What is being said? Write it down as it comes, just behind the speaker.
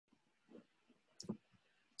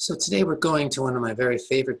So today we're going to one of my very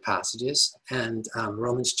favorite passages, and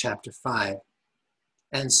Romans chapter 5.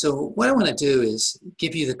 And so what I want to do is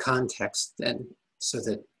give you the context, and so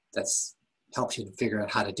that helps you to figure out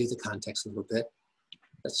how to do the context a little bit.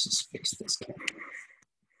 Let's just fix this.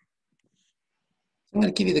 I'm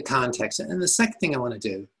going to give you the context, and the second thing I want to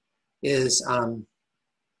do is there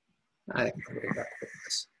we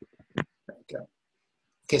go.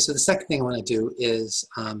 Okay, so the second thing I want to do is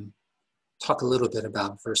talk a little bit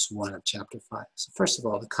about verse 1 of chapter 5. So first of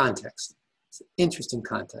all, the context. It's an interesting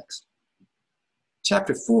context.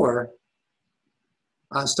 Chapter 4,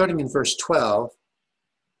 starting in verse 12.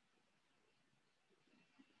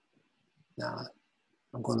 Now,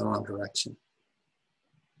 I'm going the wrong direction.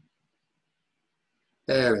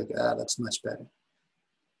 There we go. That looks much better.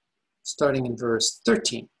 Starting in verse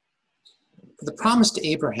 13. For the promise to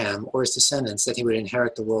Abraham or his descendants that he would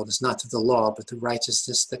inherit the world is not through the law, but through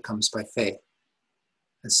righteousness that comes by faith.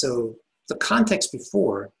 And so the context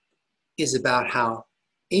before is about how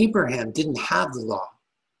Abraham didn't have the law,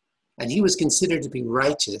 and he was considered to be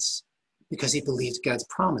righteous because he believed God's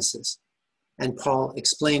promises. And Paul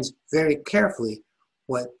explains very carefully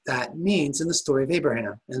what that means in the story of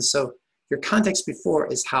Abraham. And so your context before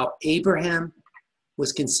is how Abraham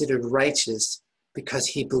was considered righteous because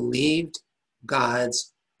he believed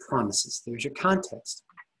God's promises. There's your context.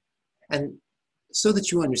 And so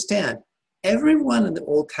that you understand, everyone in the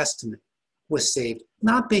Old Testament was saved,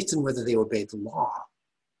 not based on whether they obeyed the law,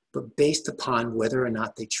 but based upon whether or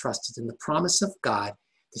not they trusted in the promise of God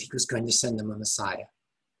that he was going to send them a Messiah.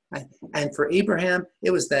 And for Abraham,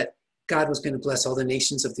 it was that God was going to bless all the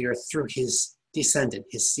nations of the earth through his descendant,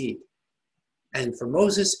 his seed. And for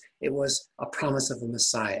Moses, it was a promise of a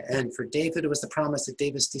Messiah. And for David, it was the promise that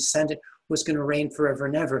David's descendant was going to reign forever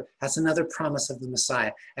and ever. That's another promise of the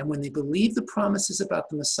Messiah. And when they believed the promises about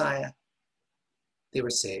the Messiah, they were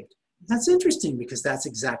saved. That's interesting because that's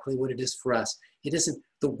exactly what it is for us. It isn't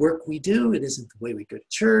the work we do. It isn't the way we go to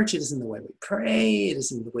church. It isn't the way we pray. It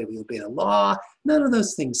isn't the way we obey the law. None of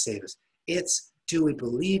those things save us. It's, do we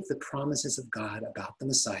believe the promises of God about the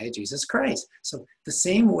Messiah, Jesus Christ? So the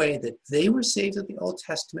same way that they were saved in the Old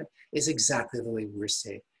Testament is exactly the way we're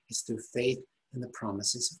saved. It's through faith in the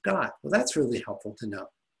promises of God. Well, that's really helpful to know.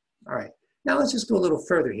 All right, now let's just go a little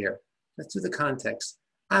further here. Let's do the context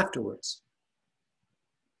afterwards.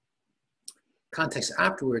 Context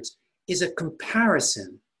afterwards is a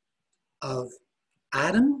comparison of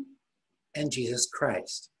Adam and Jesus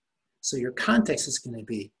Christ. So your context is going to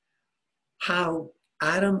be how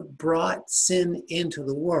Adam brought sin into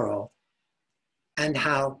the world and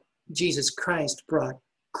how Jesus Christ brought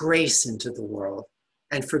grace into the world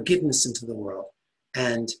and forgiveness into the world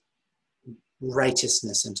and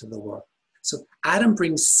righteousness into the world. So Adam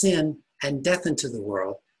brings sin and death into the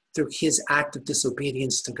world through his act of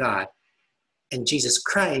disobedience to God. And Jesus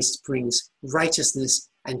Christ brings righteousness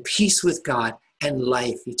and peace with God and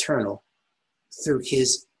life eternal through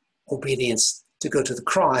his obedience to go to the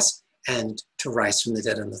cross and to rise from the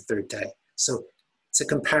dead on the third day. So it's a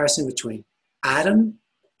comparison between Adam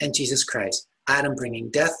and Jesus Christ. Adam bringing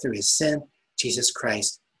death through his sin, Jesus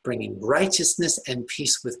Christ bringing righteousness and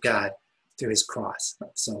peace with God through his cross.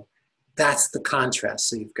 So that's the contrast.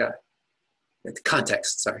 So you've got the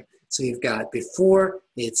context, sorry. So you've got before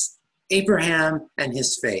it's Abraham and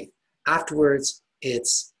his faith. Afterwards,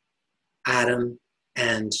 it's Adam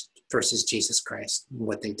and versus Jesus Christ and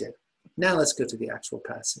what they did. Now let's go to the actual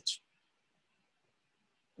passage.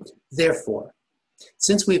 Therefore,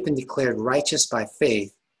 since we've been declared righteous by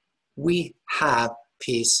faith, we have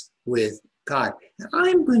peace with God. Now,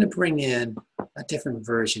 I'm going to bring in a different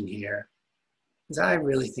version here because I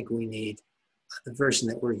really think we need the version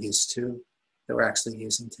that we're used to, that we're actually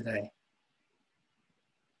using today.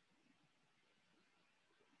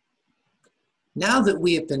 Now that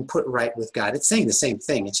we have been put right with God, it's saying the same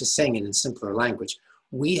thing, it's just saying it in simpler language.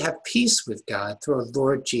 We have peace with God through our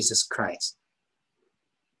Lord Jesus Christ.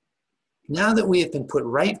 Now that we have been put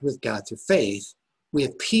right with God through faith, we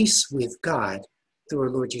have peace with God through our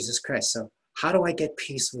Lord Jesus Christ. So how do I get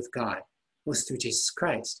peace with God? Well, it's through Jesus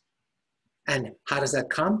Christ. And how does that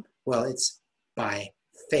come? Well, it's by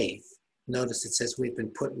faith. Notice it says we've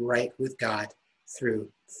been put right with God through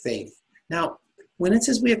faith. Now, when it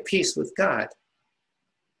says we have peace with God,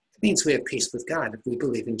 it means we have peace with God if we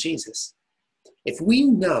believe in Jesus. If we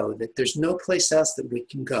know that there's no place else that we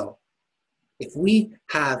can go, if we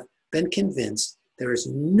have been convinced there is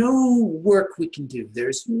no work we can do,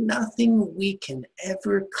 there's nothing we can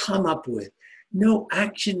ever come up with, no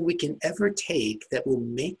action we can ever take that will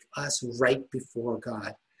make us right before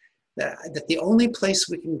God, that the only place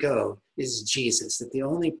we can go is Jesus, that the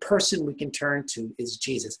only person we can turn to is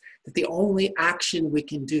Jesus, that the only action we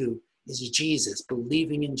can do is Jesus,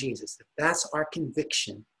 believing in Jesus. If that's our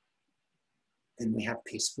conviction, then we have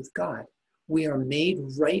peace with God. We are made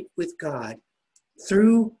right with God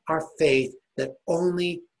through our faith that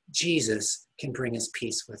only Jesus can bring us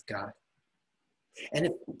peace with God. And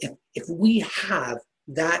if we have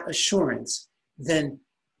that assurance, then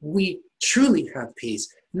we truly have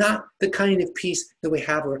peace. Not the kind of peace that we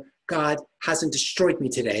have where God hasn't destroyed me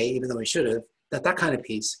today, even though he should have, not that kind of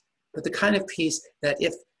peace, but the kind of peace that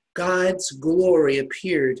if God's glory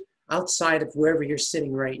appeared outside of wherever you're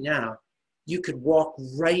sitting right now, you could walk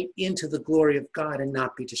right into the glory of God and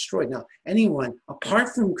not be destroyed. Now, anyone apart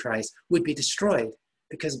from Christ would be destroyed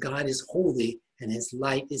because God is holy and his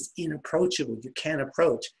light is inapproachable. You can't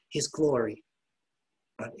approach his glory.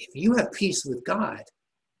 But if you have peace with God,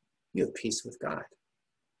 you have peace with God.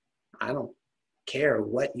 I don't care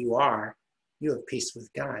what you are, you have peace with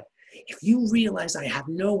God. If you realize I have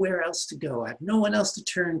nowhere else to go, I have no one else to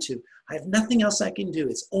turn to, I have nothing else I can do,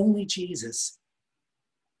 it's only Jesus,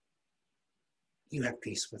 you have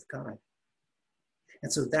peace with God.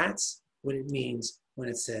 And so that's what it means when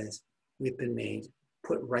it says we've been made,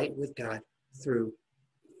 put right with God through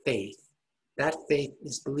faith. That faith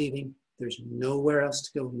is believing there's nowhere else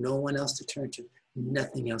to go, no one else to turn to,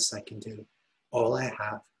 nothing else I can do. All I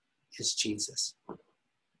have is Jesus.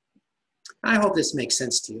 I hope this makes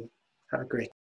sense to you. Have a great day.